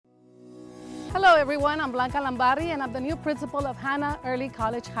Hello everyone, I'm Blanca Lambari and I'm the new principal of Hanna Early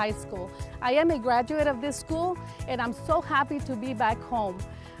College High School. I am a graduate of this school and I'm so happy to be back home.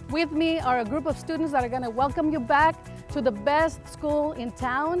 With me are a group of students that are going to welcome you back to the best school in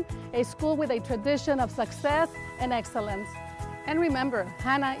town, a school with a tradition of success and excellence. And remember,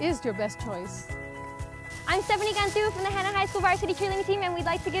 Hanna is your best choice. I'm Stephanie Cantu from the Hanna High School varsity cheerleading team, and we'd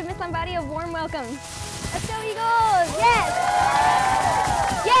like to give Miss Lambari a warm welcome. Let's go Eagles! Yes!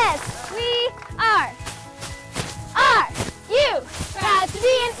 Yes, we are! Are you proud to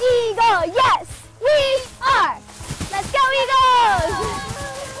be an Eagle? Yes, we are! Let's go Eagles!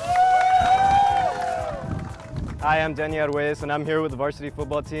 Hi, I'm Danny Arguez, and I'm here with the varsity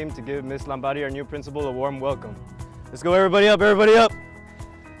football team to give Miss Lambari, our new principal, a warm welcome. Let's go everybody up, everybody up!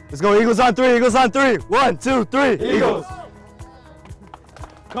 Let's go Eagles on three, Eagles on three! 1, 2, 3, Eagles!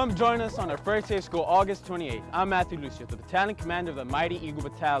 Come join us on our first day of school, August 28th. I'm Matthew Lucius, the battalion commander of the Mighty Eagle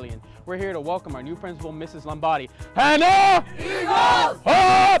Battalion. We're here to welcome our new principal, Mrs. Lambari. Hanna! Eagles!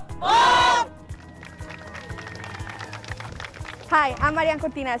 Up! Up! Hi, I'm Marian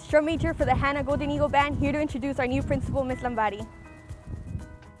Cortinas, drum major for the Hanna Golden Eagle Band, here to introduce our new principal, Miss Lambari.